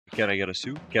Can I get a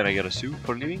suit? Can I get a suit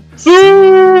for leaving?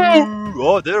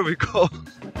 Oh, there we go.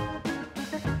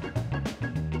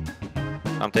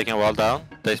 I'm taking a wall down.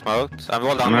 They smoked. I'm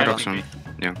wall down.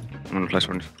 Yeah, I'm gonna flash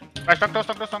one. Flash, close.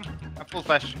 I'm full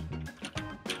flash.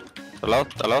 A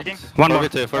lot. One more.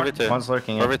 4v2, 4v2. One's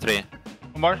lurking. 4v3.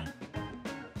 One more.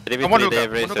 3v3, they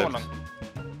have razed.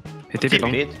 Hit it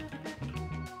long.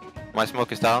 My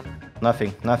smoke is down.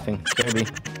 Nothing.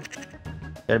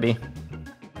 There B.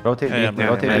 Rotate B.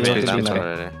 Rotate B. Maybe Rotate B.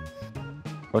 already.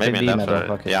 Rotate Maybe B. lamps Metal.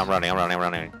 already. Okay. Yeah, I'm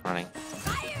running.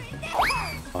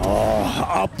 Oh,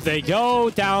 up they go,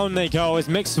 down they go. As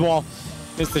Mixwell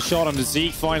gets the shot on the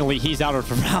Zeke. Finally, he's out of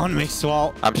the round,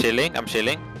 Mixwell. I'm chilling.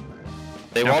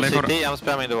 They wall CT, I'm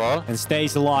spamming the wall. And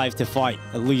stays alive to fight,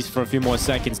 at least for a few more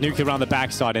seconds. Nukkye around the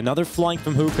backside. Another flank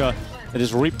from Hookah that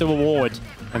has reaped the reward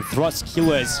and thrust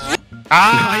killers.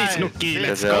 Nice, Nukkye,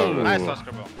 let's go! Nice,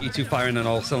 Oscar, bro. E2 firing on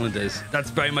all cylinders. That's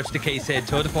very much the case here.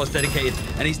 Tour de Force dedicated,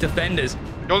 and he's defenders.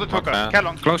 Go to Hookah. Care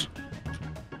long. Close.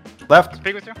 Left.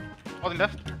 Speak with you. Holding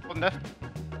left.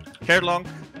 Care long.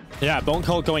 Yeah, Bone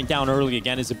Cold going down early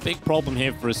again is a big problem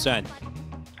here for Ascend.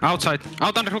 Outside.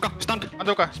 Out under Hookah. Stunned. On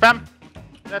Hookah. Spam.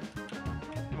 Dead.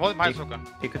 Hold my Hookah.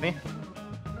 Peek with me.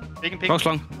 Peek. Close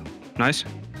long. Nice.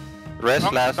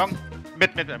 Rest last. Long.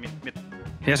 Mid.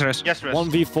 Yes, rest. Yes, rest.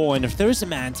 1v4, and if there is a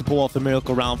man to pull off the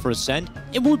miracle round for Ascend,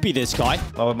 it would be this guy.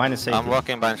 Oh, mine is safe. I'm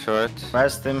walking by short.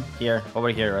 Rest him here. Over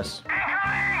here, rest.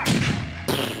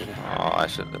 Oh, I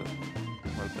should do.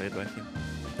 Well played by him.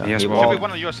 Yes, He well. Should walled. be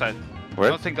one on your side. Where?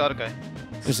 Don't think the other guy.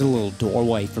 There's a little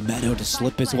doorway for Meadow to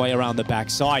slip his way around the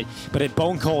backside, but at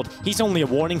Bone Cold, he's only a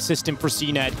warning system for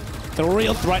CNED. The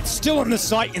real threat still in the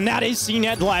sight, and that is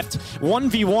CNED left.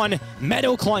 1v1,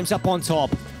 Meadow climbs up on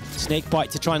top. Snakebite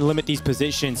to try and limit these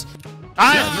positions.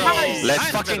 Nice! Let's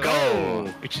fucking go!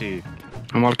 Actually,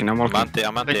 I'm walking. I'm anti. Play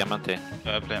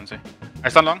NC. I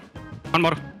stun long. One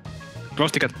more. Close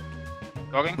ticket.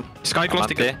 Logging. Sky close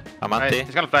ticket. I'm anti.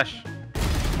 He's gonna flash.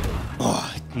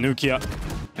 Oh, Nukkye.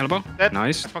 Elbow. Dead.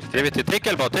 Nice. 3v2. Take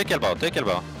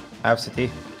elbow. I have CT.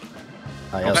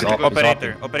 Yes,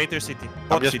 operator city. I'm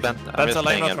Bot just city. playing That's a elbow.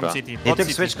 lineup from city. He took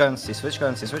switch guns. He switch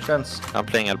guns. I'm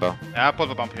playing elbow. Yeah, I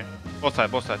pulled the bump here. Both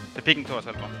sides. They're peeking towards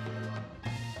elbow.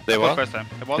 They Pulled wall? first time.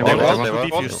 They wall. They wall.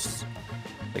 Defuse.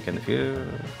 They can defuse.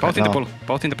 Both in the pool.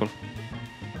 Both in the pool.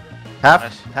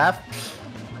 Half.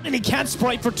 And he can't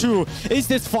sprite for two. Is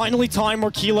this finally time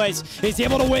where Keyless is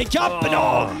able to wake up? And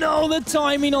oh no, the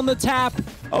timing on the tap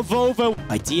of Vovo.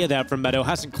 Idea there from Meadow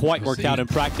hasn't quite worked out in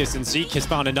practice, and Zeke has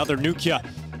found another Nukkye.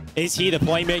 Is he the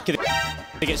playmaker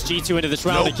that gets G2 into this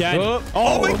round again?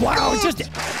 Oh wow, just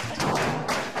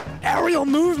aerial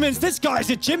movements. This guy's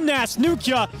a gymnast.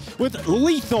 Nukkye with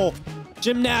lethal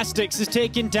gymnastics is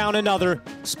taking down another.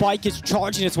 Spike is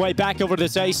charging its way back over to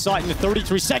this A site in the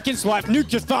 33 seconds left.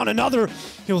 Nukkye found another.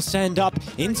 He'll send up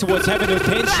in towards heaven with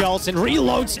pin shells and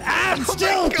reloads and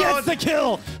still gets the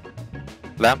kill.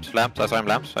 Lamps. I saw him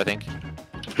lamps, I think.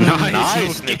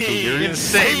 Nice. Nukkye. You're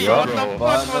insane. What the fuck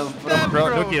was that, bro?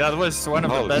 Nukkye, that was one of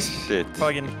the Holy best shit.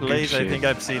 fucking plays I think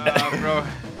I've seen. Bro.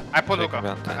 I pulled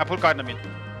Hookah. I pulled Garden mid.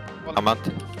 I'm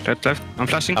anti. Left. I'm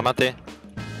flashing. I'm anti.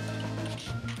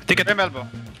 Ticket. Rim elbow.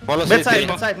 Follow Midside.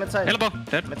 CT. Elbow.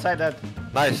 Dead. Midside dead.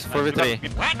 Nice. 4v3.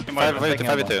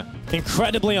 5v2.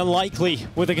 Incredibly unlikely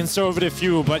with a conservative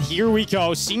view, but here we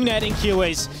go. CNED and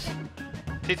Keyless.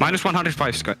 Minus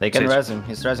 105, Sky. They can res him.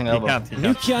 He's resing He elbow. can't.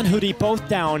 Nukkye and Hoodie both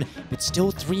down, but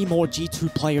still 3 more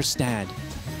G2 players stand.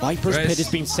 Viper's Res. Pit is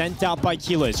being sent out by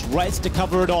Keyless. Rez to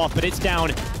cover it off, but it's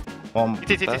down.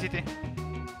 CT.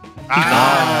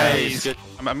 Nice. Good.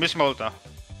 I'm missing my ulta.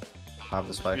 Have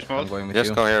the spike. You small? I'm going with Just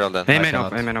you. go here then. Amen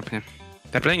cannot. up. Amen up. Yeah.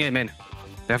 They're playing Amen.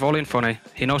 They have all info now.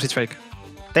 He knows it's fake.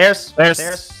 Stairs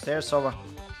over.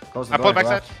 Close the I door. pulled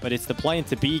backside. But it's the play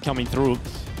into B coming through.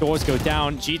 Doors go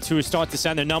down. G2 start to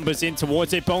send their numbers in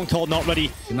towards it. Bone Cold not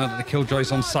ready. You know that the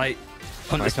Killjoy's on site.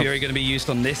 Hunter's Fury going to be used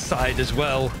on this side as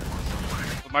well.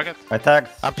 Market. I tagged.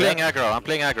 I'm playing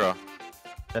aggro.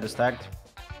 That is tagged.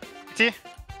 CT.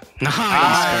 Nice,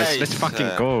 guys. Let's Nice. fucking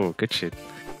go. Good shit.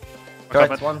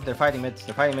 Correct one. They're fighting mid.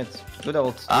 Good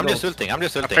ult. I'm Good just ult. ulting.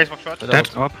 Facebook shot. Good Dead.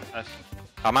 ult. Up. Nice.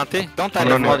 I'm anti. Don't Hold die on,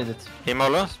 anymore. Mollied it. He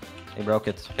molo. He broke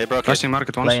it. He broke it. Flashing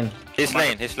market once. Lane. He's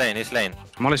lane.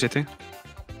 Molly City.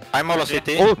 I'm molo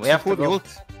city. We have to go.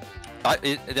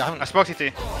 I spoke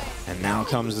CT. And now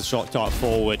comes the shot dart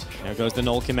forward. There goes the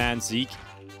null command, Zeke.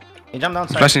 He jumped down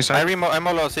side. Flashing side. I'm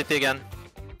molo city again.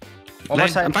 One more Lane.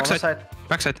 side. One more Backside. side.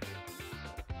 Backside.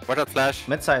 What that flash?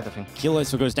 Mid side, I think.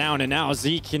 Keyless goes down, and now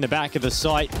Zeke in the back of the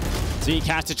site. Zeke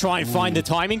has to try and find the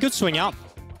timing. Good swing out.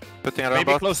 Putting a Maybe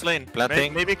robot. close lane.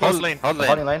 Planting. Maybe close lane. Hold I'm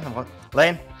holding lane. lane.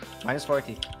 Lane. Minus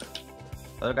 40.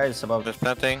 Other guy is above. Just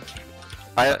planting.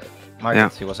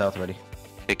 Market, he was out already.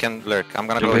 He can lurk. I'm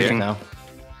gonna You're go here. leaving. Now.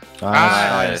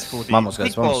 Nice. Vamos,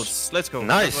 guys, vamos. Meatballs. Let's go.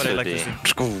 Nice, That's what I like to Udi. see.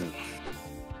 Let's go.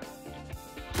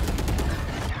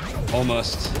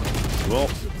 Almost. Well,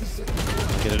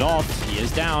 get it off. He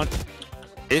is down.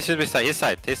 He should be side. His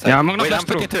side. Yeah, I'm gonna Wait, flash I'm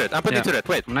putting through. to it. I'm putting to it.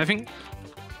 Wait. I'm knifing.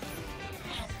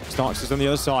 Starks is on the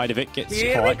other side of it. Gets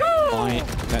caught by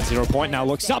that 0 point. Now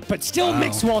looks up, but still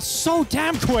Mixwell so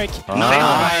damn quick.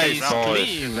 Nice,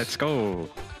 Clean. Let's go.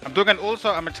 I'm doing an ult, so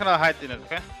I'm gonna hide in it,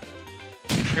 okay?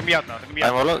 They can be out now. They can be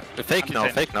I'm out. all fake I'm now.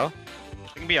 insane. Fake now.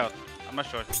 They can be out. I'm not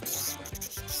sure.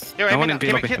 Yo, No aim one in, in B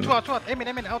aim in, lobby. hit, two out. Aim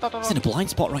in, out. He's in a blind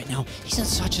spot right now. He's in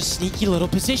such a sneaky little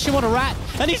position. What a rat.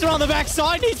 And he's around the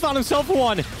backside. And he's found himself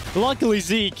one. Luckily,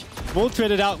 Zeke will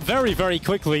trade it out very, very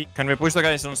quickly. Can we push the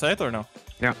guys on site or no?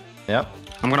 Yeah. Yeah.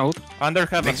 I'm gonna ult. Under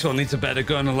heaven. Mixwell needs a better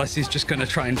gun unless he's just gonna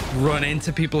try and run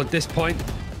into people at this point.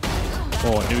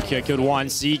 Oh, Nukkye, good one.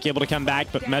 Zeke able to come back,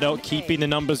 but Meadow keeping the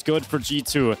numbers good for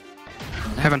G2.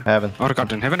 Heaven. Heaven. Outer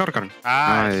garden. Heaven, outer garden.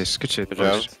 Nice. Good shit. Good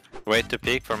job. boys. Wait to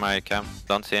peek for my cam.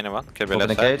 Don't see anyone. Could be Open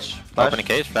the left side. cage. Flash. Open the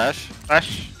cage. Flash.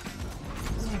 Flash.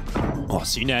 Oh,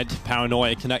 CNED,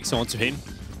 paranoia connects onto him.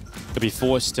 Could be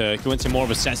forced to go into more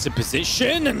of a sensitive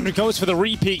position and goes for the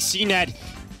repeat. CNED,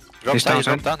 Drop He's down. He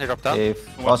down, dropped down. He dropped down.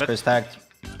 If Oscar is tagged.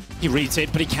 he reads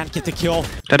it, but he can't get the kill.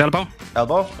 Dead elbow.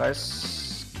 Elbow,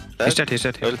 guys. He's dead. He's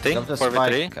dead. Ulting. Jump the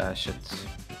 4v3. spike. Ah, shit.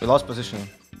 We lost position.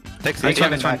 Take Take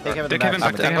Heaven. Heaven. Take Heaven Take back. Heaven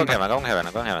back. Take I'm Heaven going back. Heaven.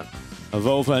 I'm going Heaven.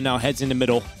 Avova now heads in the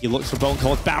middle. He looks for Bone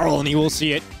Cold Barrel and he will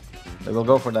see it. They will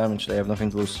go for damage. They have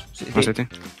nothing to lose. One city.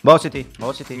 Both city.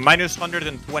 Both city. Minus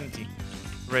 120.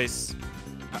 Raze.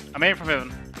 I'm aiming from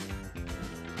heaven.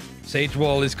 Sage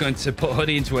Wall is going to put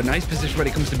Hoodie into a nice position when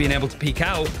it comes to being able to peek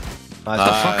out.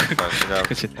 Nice. Good job.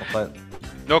 Good shit. Well played.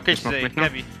 No cage Smoke today, mid now.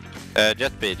 heavy.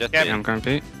 Jet B. Jet Yeah, B. I'm going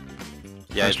B.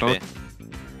 Yeah, it's B.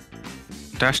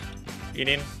 Dashed.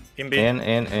 In B. In.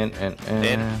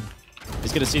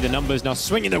 He's going to see the numbers now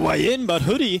swinging their way in, but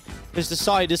Hoodie has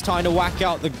decided it's time to whack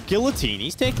out the guillotine.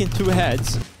 He's taking 2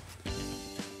 heads.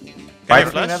 Fire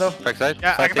flash? Meadow. Backside.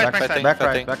 Yeah, I can Fighting, back fighting, Back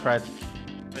fighting. right. Back right.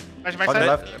 Flash On the backside.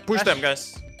 left. Push them,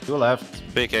 guys. 2 left.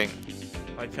 Speaking.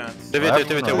 I can't.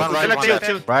 Divi2, one right, one Chill, left.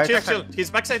 chill. Right. Chill. He's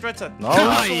backside, right side. No.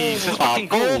 Nice. Oh,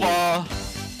 go,